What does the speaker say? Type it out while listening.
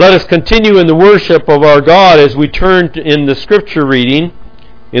Let us continue in the worship of our God as we turn in the scripture reading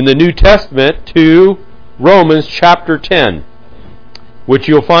in the New Testament to Romans chapter 10, which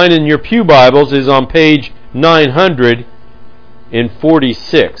you'll find in your pew Bibles is on page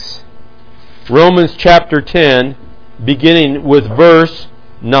 946. Romans chapter 10, beginning with verse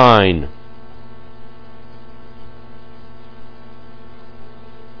 9.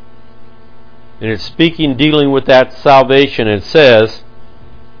 And it's speaking, dealing with that salvation. It says,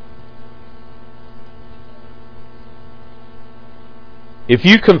 if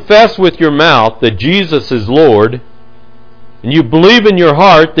you confess with your mouth that Jesus is Lord, and you believe in your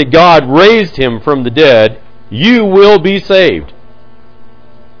heart that God raised him from the dead, you will be saved.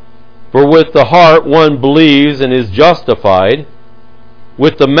 For with the heart one believes and is justified,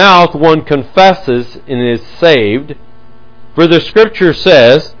 with the mouth one confesses and is saved. For the Scripture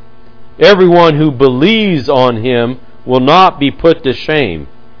says, everyone who believes on him will not be put to shame.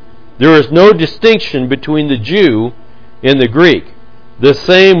 There is no distinction between the Jew and the Greek. The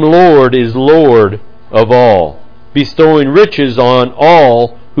same Lord is Lord of all, bestowing riches on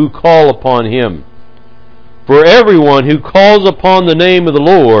all who call upon him. For everyone who calls upon the name of the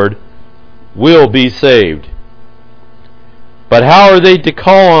Lord will be saved. But how are they to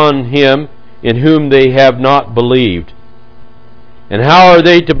call on him in whom they have not believed? And how are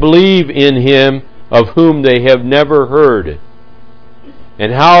they to believe in him of whom they have never heard?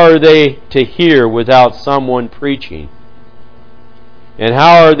 And how are they to hear without someone preaching? And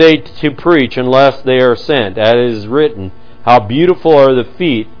how are they to preach unless they are sent? As it is written, how beautiful are the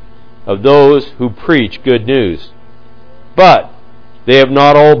feet of those who preach good news. But they have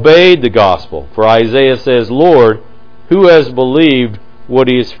not obeyed the gospel. For Isaiah says, Lord, who has believed what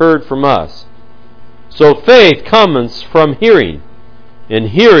he has heard from us? So faith comes from hearing, and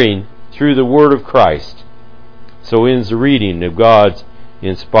hearing through the word of Christ. So ends the reading of God's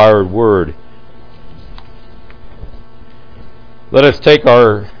inspired word. Let us take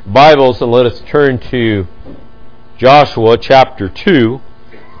our Bibles and let us turn to Joshua chapter 2,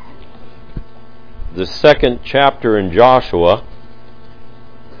 the second chapter in Joshua,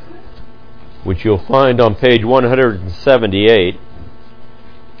 which you'll find on page 178.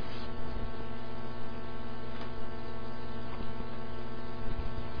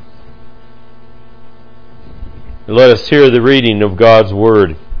 Let us hear the reading of God's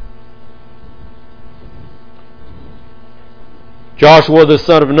Word. Joshua the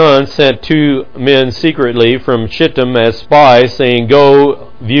son of Nun sent 2 men secretly from Shittim as spies, saying, go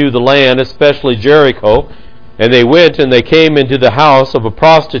view the land, especially Jericho. And they went, and they came into the house of a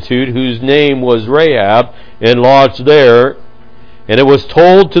prostitute whose name was Rahab, and lodged there. And it was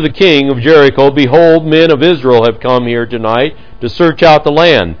told to the king of Jericho, behold, men of Israel have come here tonight to search out the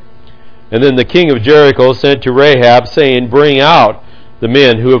land. And then the king of Jericho sent to Rahab, saying, bring out the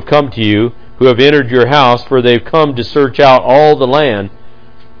men who have come to you, who have entered your house, for they've come to search out all the land.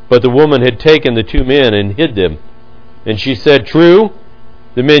 But the woman had taken the 2 men and hid them. And she said, true,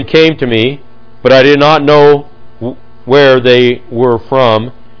 the men came to me, but I did not know where they were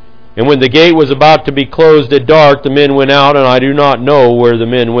from. And when the gate was about to be closed at dark, the men went out, and I do not know where the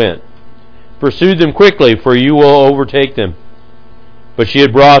men went. Pursue them quickly, for you will overtake them. But she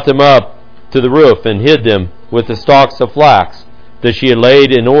had brought them up to the roof and hid them with the stalks of flax that she had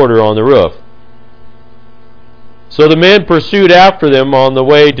laid in order on the roof. So the men pursued after them on the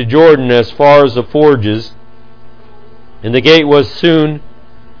way to Jordan as far as the forges, and the gate was shut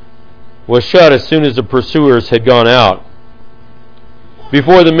as soon as the pursuers had gone out.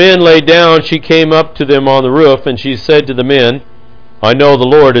 Before the men lay down, she came up to them on the roof, and she said to the men, I know the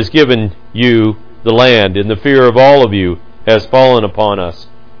Lord has given you the land, and the fear of all of you has fallen upon us.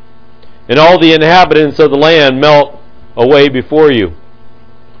 And all the inhabitants of the land melt away before you.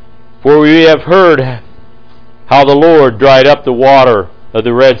 For we have heard how the Lord dried up the water of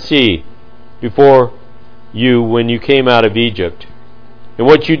the Red Sea before you when you came out of Egypt, and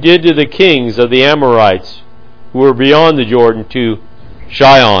what you did to the kings of the Amorites who were beyond the Jordan, to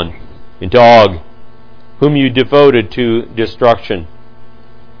Sihon and to Og, whom you devoted to destruction.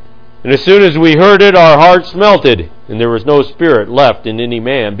 And as soon as we heard it, our hearts melted, and there was no spirit left in any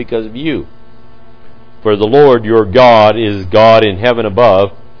man because of you. For the Lord your God is God in heaven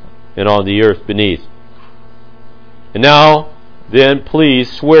above and on the earth beneath. And now, then, please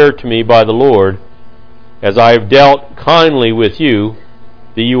swear to me by the Lord, as I have dealt kindly with you,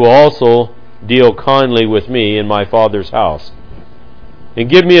 that you will also deal kindly with me in my father's house. And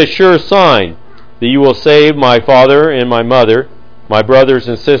give me a sure sign that you will save my father and my mother, my brothers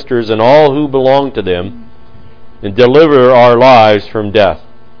and sisters, and all who belong to them, and deliver our lives from death.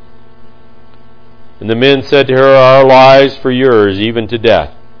 And the men said to her, our lives for yours, even to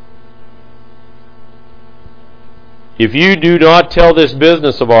death. If you do not tell this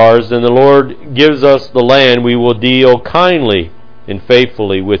business of ours, and the Lord gives us the land, we will deal kindly and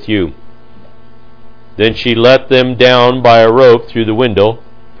faithfully with you." Then she let them down by a rope through the window,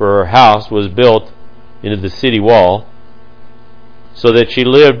 for her house was built into the city wall, so that she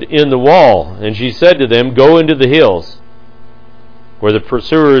lived in the wall. And she said to them, "Go into the hills, where the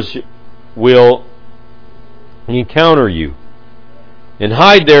pursuers will encounter you, and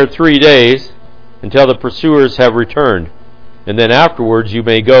hide there 3 days, until the pursuers have returned, and then afterwards you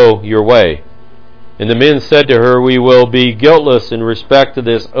may go your way." And the men said to her, "We will be guiltless in respect to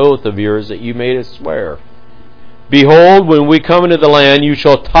this oath of yours that you made us swear. Behold, when we come into the land, you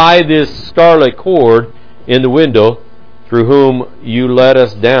shall tie this scarlet cord in the window through whom you let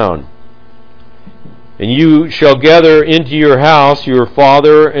us down. And you shall gather into your house your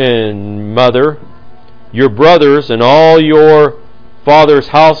father and mother, your brothers, and all your father's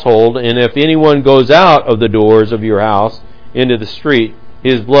household, and if anyone goes out of the doors of your house into the street,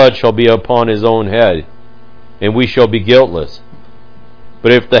 his blood shall be upon his own head, and we shall be guiltless.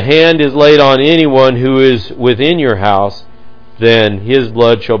 But if the hand is laid on anyone who is within your house, then his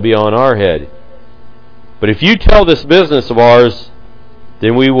blood shall be on our head. But if you tell this business of ours,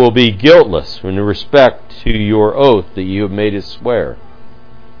 then we will be guiltless in respect to your oath that you have made us swear."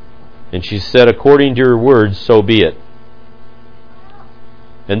 And she said, "According to your words, so be it."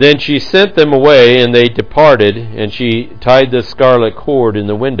 And then she sent them away, and they departed, and she tied the scarlet cord in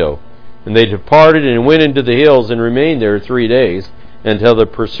the window. And they departed and went into the hills and remained there 3 days, until the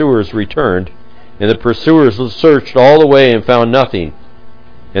pursuers returned. And the pursuers searched all the way and found nothing.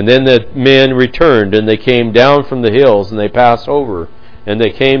 And then the men returned, and they came down from the hills, and they passed over. And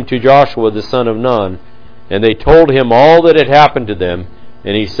they came to Joshua the son of Nun, and they told him all that had happened to them.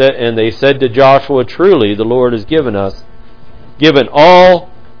 And they said to Joshua, "Truly the Lord has given all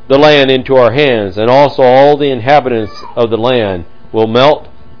the land into our hands, and also all the inhabitants of the land will melt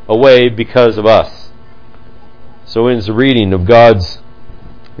away because of us." So ends the reading of God's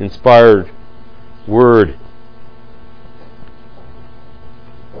inspired Word.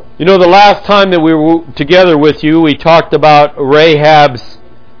 You know, the last time that we were together with you, we talked about Rahab's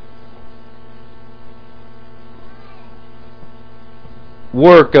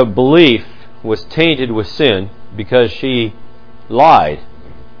work of belief was tainted with sin because she lied.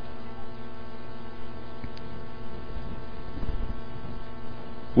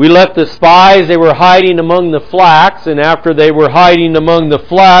 We left the spies, they were hiding among the flax, and after they were hiding among the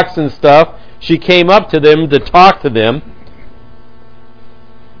flax and stuff, she came up to them to talk to them.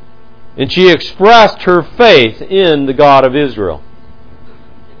 And she expressed her faith in the God of Israel.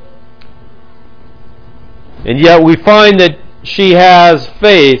 And yet we find that she has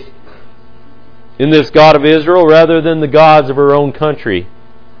faith in this God of Israel rather than the gods of her own country.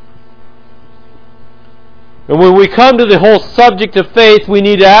 And when we come to the whole subject of faith, we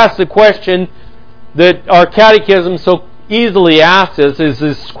need to ask the question that our catechism so easily asks us, is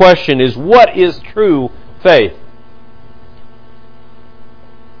this question, is what is true faith?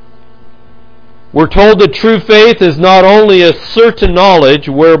 We're told that true faith is not only a certain knowledge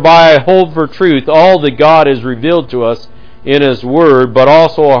whereby I hold for truth all that God has revealed to us in His Word, but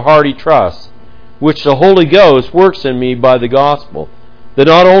also a hearty trust, which the Holy Ghost works in me by the gospel, that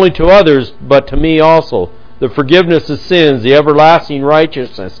not only to others, but to me also, the forgiveness of sins, the everlasting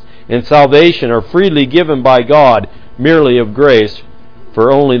righteousness, and salvation are freely given by God, merely of grace,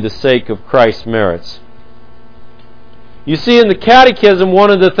 for only the sake of Christ's merits. You see, in the Catechism,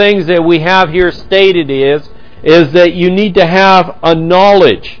 one of the things that we have here stated is that you need to have a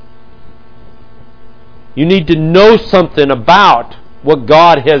knowledge. You need to know something about what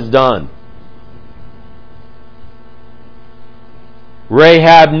God has done.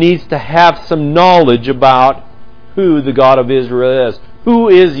 Rahab needs to have some knowledge about who the God of Israel is. Who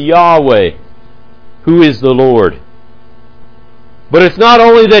is Yahweh? Who is the Lord? But it's not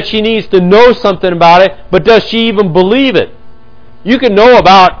only that she needs to know something about it, but does she even believe it? You can know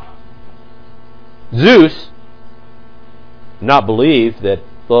about Zeus, not believe that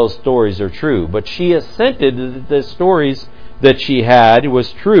those stories are true, but she assented that the stories that she had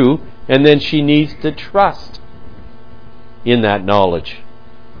was true, and then she needs to trust in that knowledge.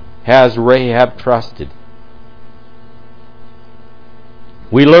 Has Rahab trusted?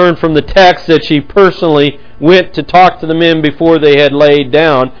 We learn from the text that she personally went to talk to the men before they had laid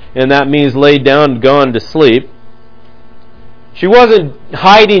down, and that means laid down and gone to sleep. She wasn't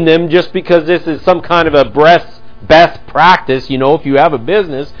hiding them just because this is some kind of a best practice. You know, if you have a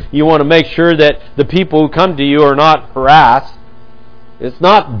business, you want to make sure that the people who come to you are not harassed. It's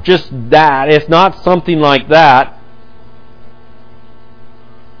not just that. It's not something like that.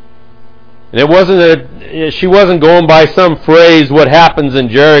 And she wasn't going by some phrase, what happens in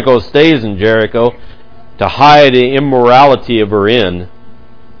Jericho stays in Jericho, to hide the immorality of her inn.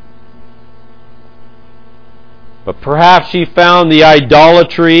 But perhaps she found the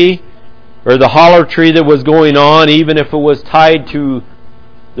idolatry or the harlotry that was going on, even if it was tied to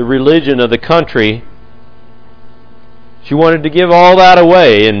the religion of the country. She wanted to give all that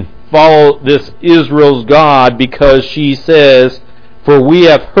away and follow this Israel's God, because she says, "For we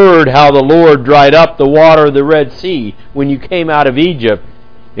have heard how the Lord dried up the water of the Red Sea when you came out of Egypt,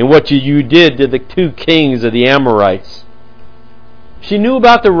 and what you did to the 2 kings of the Amorites." She knew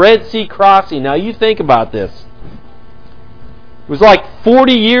about the Red Sea crossing. Now you think about this. It was like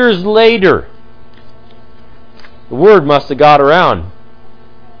 40 years later. The word must have got around.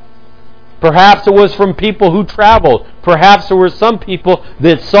 Perhaps it was from people who traveled. Perhaps there were some people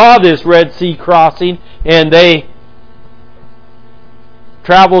that saw this Red Sea crossing and they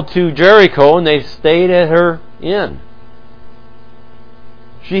traveled to Jericho and they stayed at her inn.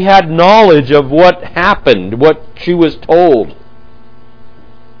 She had knowledge of what happened, what she was told.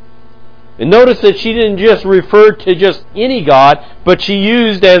 And notice that she didn't just refer to just any God, but she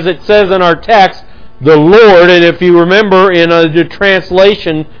used, as it says in our text, the Lord. And if you remember in the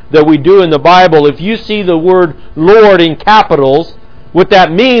translation that we do in the Bible, if you see the word Lord in capitals, what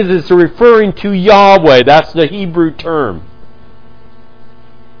that means is referring to Yahweh. That's the Hebrew term.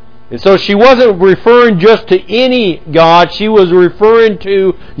 And so she wasn't referring just to any God. She was referring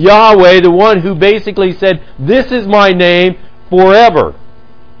to Yahweh, the one who basically said, "This is my name forever."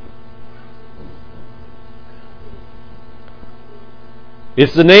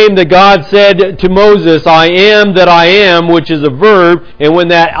 It's the name that God said to Moses, "I am that I am," which is a verb. And when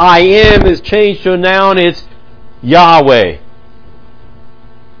that "I am" is changed to a noun, it's Yahweh.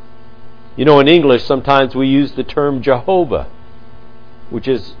 You know, in English, sometimes we use the term Jehovah, which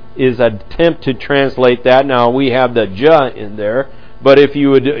is an attempt to translate that. Now, we have the Jah in there, but if you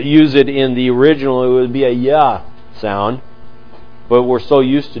would use it in the original, it would be a Yah sound. But we're so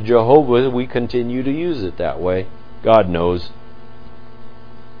used to Jehovah, we continue to use it that way. God knows.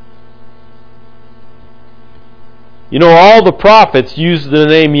 You know, all the prophets used the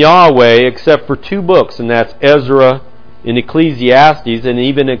name Yahweh except for 2 books, and that's Ezra and Ecclesiastes. And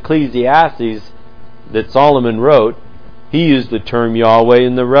even Ecclesiastes that Solomon wrote, he used the term Yahweh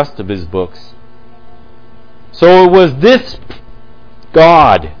in the rest of his books. So it was this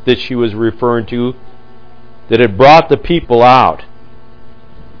God that she was referring to that had brought the people out.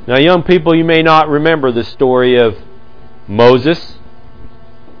 Now, young people, you may not remember the story of Moses.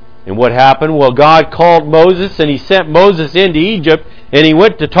 And what happened? Well, God called Moses, and He sent Moses into Egypt, and he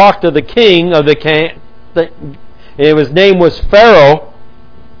went to talk to the king of and his name was Pharaoh.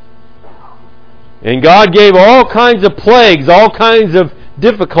 And God gave all kinds of plagues, all kinds of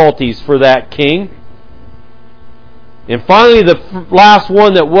difficulties for that king. And finally, the last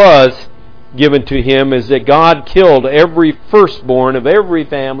one that was given to him is that God killed every firstborn of every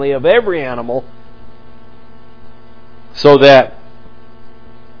family, of every animal, so that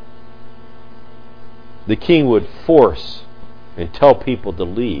the king would force and tell people to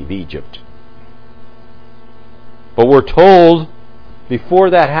leave Egypt. But we're told before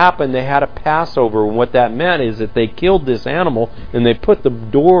that happened, they had a Passover, and what that meant is that they killed this animal and they put the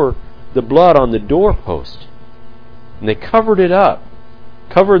blood on the doorpost, and they covered it up,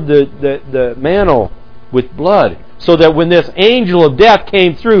 covered the mantle with blood, so that when this angel of death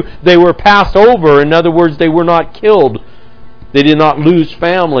came through, they were passed over. In other words, they were not killed. They did not lose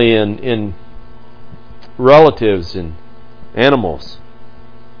family and relatives and animals.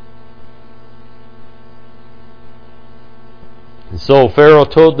 And so Pharaoh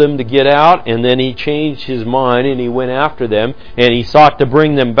told them to get out, and then he changed his mind and he went after them, and he sought to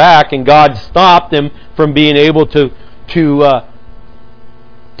bring them back, and God stopped them from being able to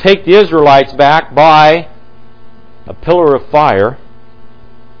take the Israelites back by a pillar of fire.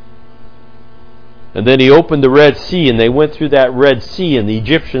 And then He opened the Red Sea, and they went through that Red Sea, and the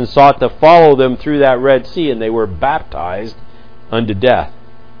Egyptians sought to follow them through that Red Sea, and they were baptized unto death.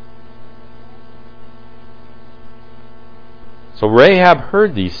 So Rahab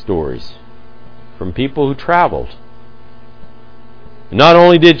heard these stories from people who traveled. And not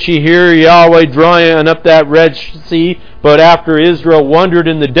only did she hear Yahweh drying up that Red Sea, but after Israel wandered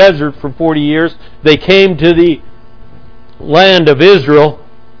in the desert for 40 years, they came to the land of Israel,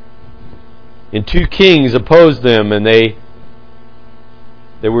 and 2 kings opposed them, and they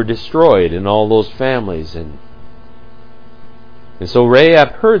were destroyed, and all those families. And so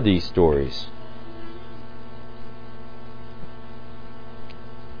Rahab heard these stories.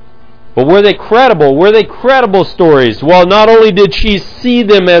 But were they credible? Were they credible stories? Well, not only did she see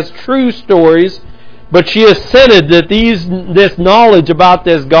them as true stories, but she assented that this knowledge about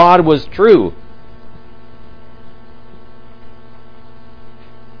this God was true.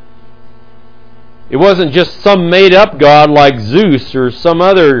 It wasn't just some made-up god like Zeus or some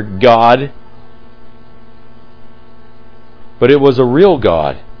other god, but it was a real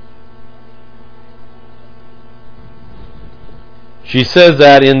God. She says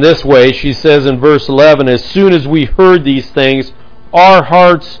that in this way. She says in verse 11, as soon as we heard these things, our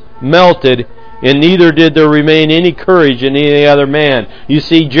hearts melted, and neither did there remain any courage in any other man. You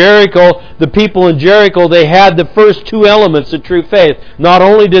see, Jericho, the people in Jericho, they had the first two elements of true faith. Not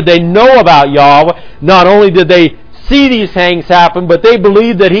only did they know about Yahweh, not only did they see these things happen, but they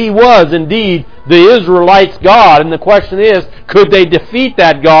believed that He was indeed the Israelites' God. And the question is, could they defeat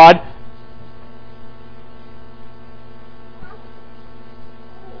that God?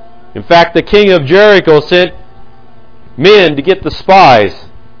 In fact, the king of Jericho sent men to get the spies.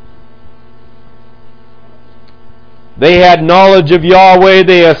 They had knowledge of Yahweh.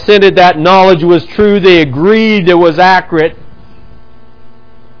 They assented that knowledge was true. They agreed it was accurate.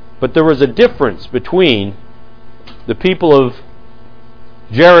 But there was a difference between the people of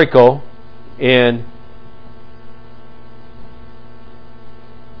Jericho and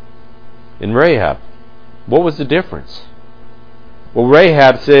Rahab. What was the difference? Well,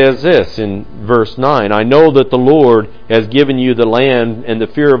 Rahab says this in verse 9, I know that the Lord has given you the land, and the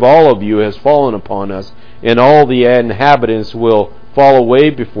fear of all of you has fallen upon us, and all the inhabitants will fall away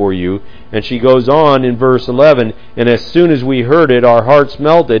before you. And she goes on in verse 11, and as soon as we heard it, our hearts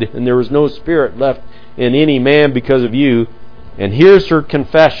melted, and there was no spirit left in any man because of you. And here's her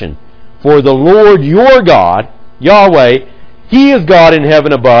confession. For the Lord your God, Yahweh, He is God in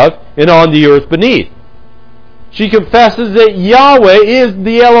heaven above and on the earth beneath. She confesses that Yahweh is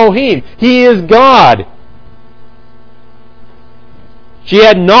the Elohim. He is God. She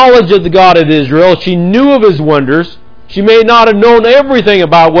had knowledge of the God of Israel. She knew of His wonders. She may not have known everything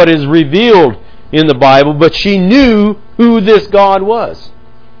about what is revealed in the Bible, but she knew who this God was.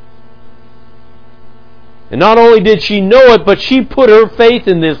 And not only did she know it, but she put her faith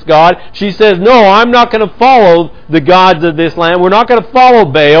in this God. She says, no, I'm not going to follow the gods of this land. We're not going to follow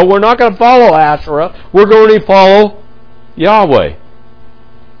Baal. We're not going to follow Asherah. We're going to follow Yahweh.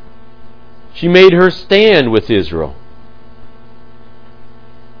 She made her stand with Israel.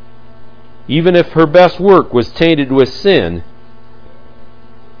 Even if her best work was tainted with sin,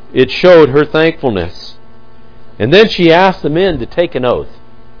 it showed her thankfulness. And then she asked the men to take an oath.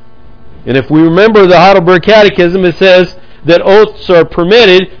 And if we remember the Heidelberg Catechism, it says that oaths are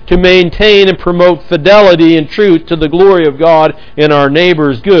permitted to maintain and promote fidelity and truth to the glory of God and our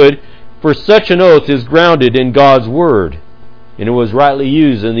neighbor's good, for such an oath is grounded in God's Word, and it was rightly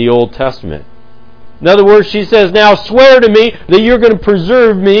used in the Old Testament. In other words, she says, now swear to me that you're going to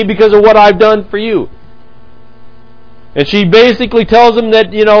preserve me because of what I've done for you. And she basically tells them that,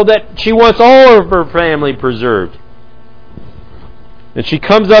 that she wants all of her family preserved. And she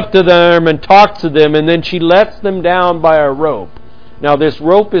comes up to them and talks to them, and then she lets them down by a rope. Now this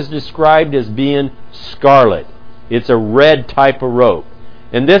rope is described as being scarlet. It's a red type of rope.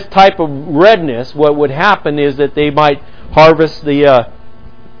 And this type of redness, what would happen is that they might harvest the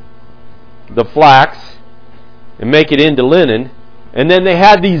flax and make it into linen. And then they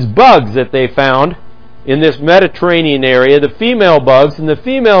had these bugs that they found in this Mediterranean area, the female bugs. And the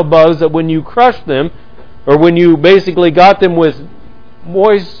female bugs, that when you crushed them, or when you basically got them with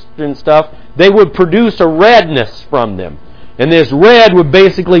moist and stuff, they would produce a redness from them. And this red would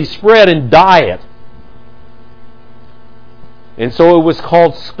basically spread and dye it. And so it was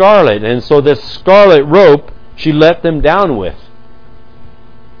called scarlet. And so this scarlet rope she let them down with.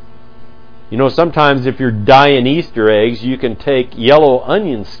 Sometimes if you're dyeing Easter eggs, you can take yellow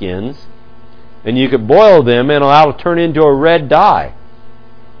onion skins and you could boil them and it'll turn into a red dye.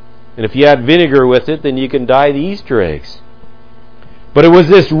 And if you add vinegar with it, then you can dye the Easter eggs. But it was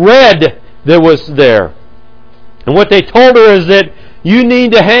this red that was there. And what they told her is that you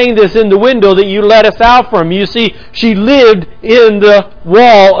need to hang this in the window that you let us out from. You see, she lived in the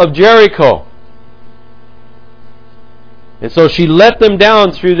wall of Jericho. And so she let them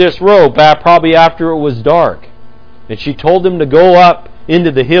down through this rope, probably after it was dark. And she told them to go up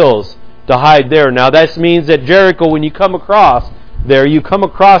into the hills to hide there. Now that means that Jericho, when you come across there, you come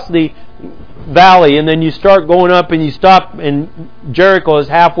across the valley, and then you start going up and you stop, and Jericho is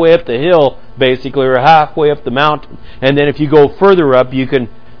halfway up the hill basically, or halfway up the mountain, and then if you go further up you can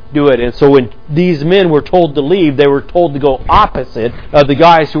do it. And so when these men were told to leave, they were told to go opposite of the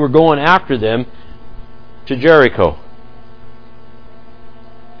guys who were going after them to Jericho.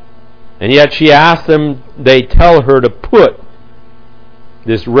 And yet she asks them, they tell her to put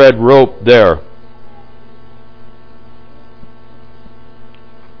this red rope there.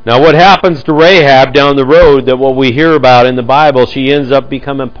 Now what happens to Rahab down the road, that what we hear about in the Bible, she ends up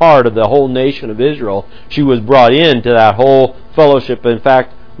becoming part of the whole nation of Israel. She was brought into that whole fellowship. In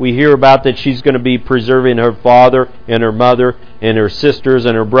fact, we hear about that she's going to be preserving her father and her mother and her sisters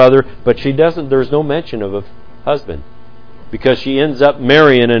and her brother, but there's no mention of a husband, because she ends up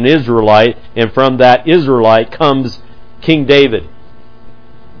marrying an Israelite, and from that Israelite comes King David.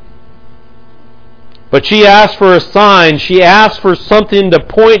 But she asked for a sign. She asked for something to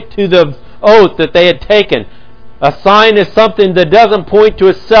point to the oath that they had taken. A sign is something that doesn't point to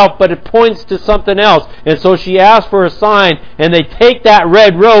itself, but it points to something else. And so she asked for a sign, and they take that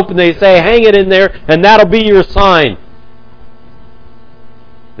red rope and they say, hang it in there, and that'll be your sign.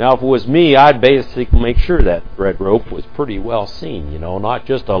 Now, if it was me, I'd basically make sure that red rope was pretty well seen, not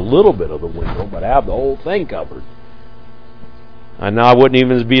just a little bit of the window, but have the whole thing covered. And I wouldn't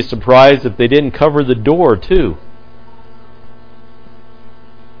even be surprised if they didn't cover the door too.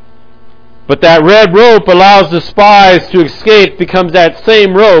 But that red rope allows the spies to escape, becomes that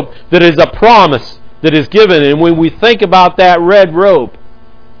same rope that is a promise that is given. And when we think about that red rope,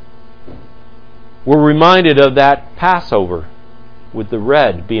 we're reminded of that Passover with the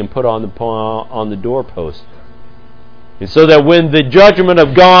red being put on the doorpost. And so that when the judgment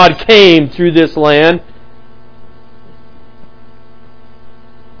of God came through this land,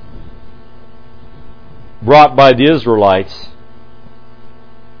 brought by the Israelites,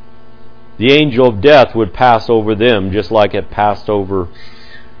 the angel of death would pass over them just like it passed over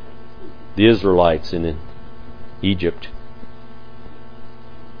the Israelites in Egypt.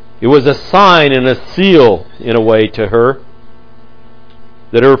 It was a sign and a seal, in a way, to her,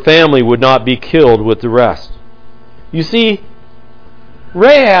 that her family would not be killed with the rest. You see,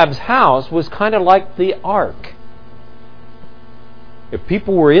 Rahab's house was kind of like the ark. If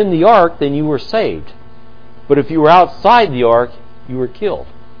people were in the ark, then you were saved. But if you were outside the ark, you were killed.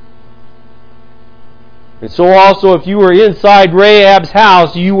 And so also, if you were inside Rahab's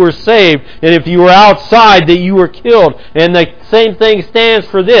house, you were saved. And if you were outside, that you were killed. And the same thing stands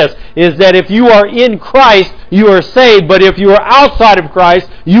for this, is that if you are in Christ, you are saved. But if you are outside of Christ,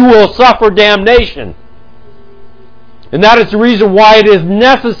 you will suffer damnation. And that is the reason why it is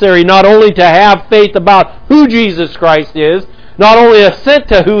necessary not only to have faith about who Jesus Christ is, not only assent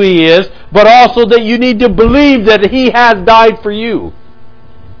to who He is, but also that you need to believe that He has died for you.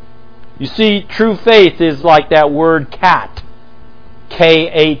 You see, true faith is like that word cat.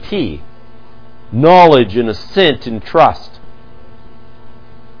 K-A-T. Knowledge and assent and trust.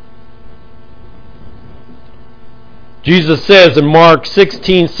 Jesus says in Mark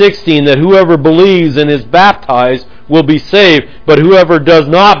 16:16 that whoever believes and is baptized will be saved, but whoever does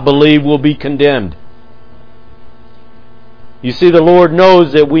not believe will be condemned. You see, the Lord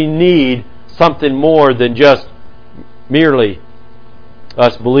knows that we need something more than just merely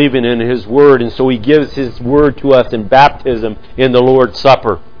us believing in His Word, and so He gives His Word to us in baptism in the Lord's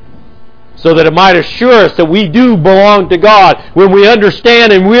Supper, so that it might assure us that we do belong to God. When we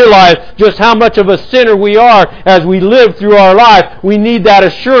understand and realize just how much of a sinner we are as we live through our life, we need that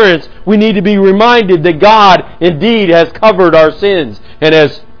assurance. We need to be reminded that God indeed has covered our sins and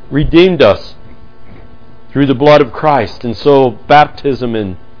has redeemed us through the blood of Christ. And so baptism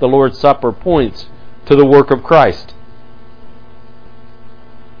and the Lord's Supper points to the work of Christ.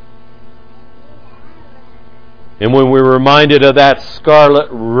 And when we're reminded of that scarlet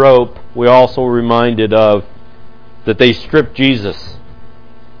rope, we're also reminded of that they stripped Jesus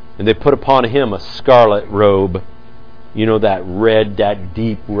and they put upon Him a scarlet robe. You know, that red, that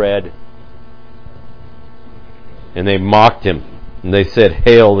deep red. And they mocked Him and they said,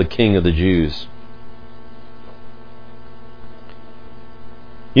 "Hail the King of the Jews."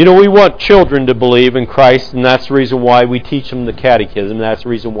 You know, we want children to believe in Christ, and that's the reason why we teach them the catechism. That's the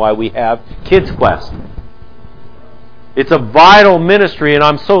reason why we have Kids Quest. It's a vital ministry, and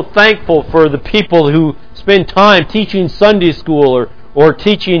I'm so thankful for the people who spend time teaching Sunday school or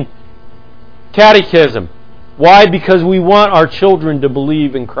teaching catechism. Why? Because we want our children to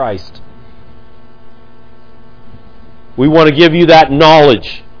believe in Christ. We want to give you that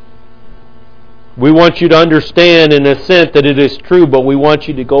knowledge. We want you to understand and assent that it is true, but we want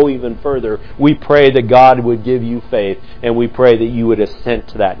you to go even further. We pray that God would give you faith, and we pray that you would assent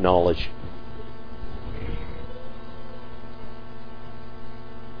to that knowledge.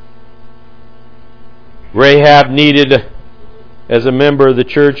 Rahab needed, as a member of the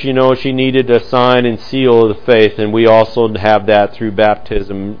church, she needed a sign and seal of the faith, and we also have that through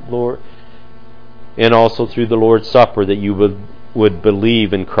baptism, Lord, and also through the Lord's Supper, that you would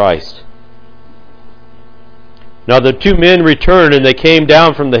believe in Christ. Now the two men returned, and they came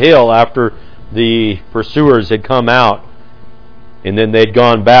down from the hill after the pursuers had come out. And then they'd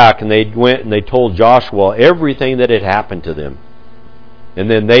gone back, and they went and they told Joshua everything that had happened to them. And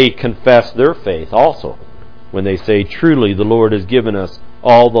then they confessed their faith also, when they say, "Truly the Lord has given us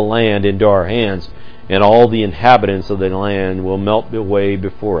all the land into our hands, and all the inhabitants of the land will melt away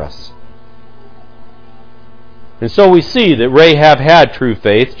before us." And so we see that Rahab had true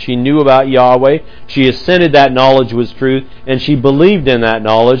faith. She knew about Yahweh. She assented that knowledge was truth, and she believed in that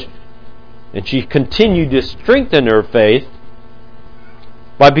knowledge. And she continued to strengthen her faith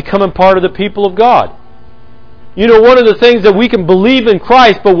by becoming part of the people of God. You know, one of the things that we can believe in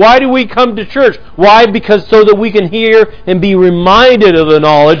Christ, but why do we come to church? Why? Because so that we can hear and be reminded of the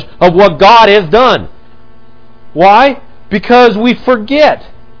knowledge of what God has done. Why? Because we forget.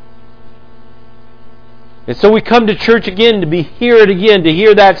 And so we come to church again to hear it again, to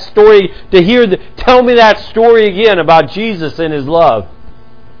hear that story, tell me that story again about Jesus and His love.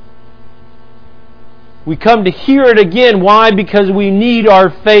 We come to hear it again. Why? Because we need our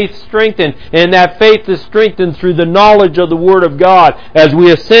faith strengthened. And that faith is strengthened through the knowledge of the Word of God as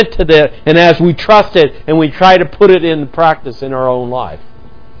we assent to that and as we trust it and we try to put it in practice in our own life.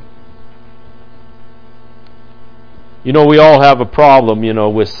 You know, we all have a problem,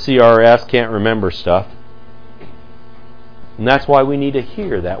 with CRS, can't remember stuff. And that's why we need to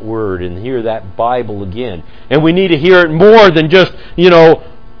hear that Word and hear that Bible again. And we need to hear it more than just,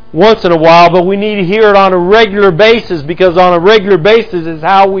 once in a while, but we need to hear it on a regular basis, because on a regular basis is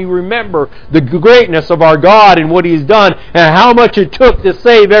how we remember the greatness of our God and what He's done and how much it took to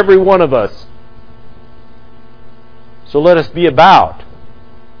save every one of us. So let us be about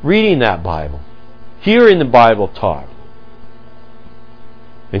reading that Bible, hearing the Bible taught,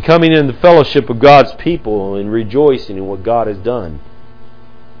 and coming in the fellowship of God's people and rejoicing in what God has done.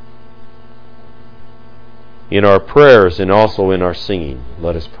 In our prayers and also in our singing,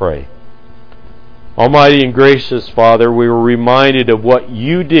 let us pray. Almighty and gracious Father, we were reminded of what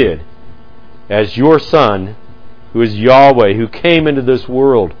You did as Your Son, who is Yahweh, who came into this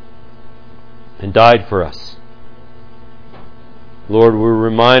world and died for us. Lord, we're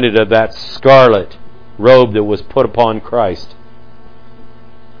reminded of that scarlet robe that was put upon Christ.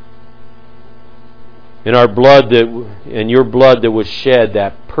 In our blood and Your blood that was shed,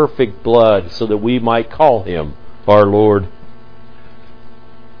 that perfect blood, so that we might call Him our Lord.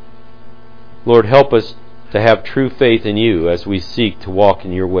 Lord, help us to have true faith in You as we seek to walk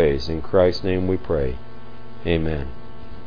in Your ways. In Christ's name we pray. Amen.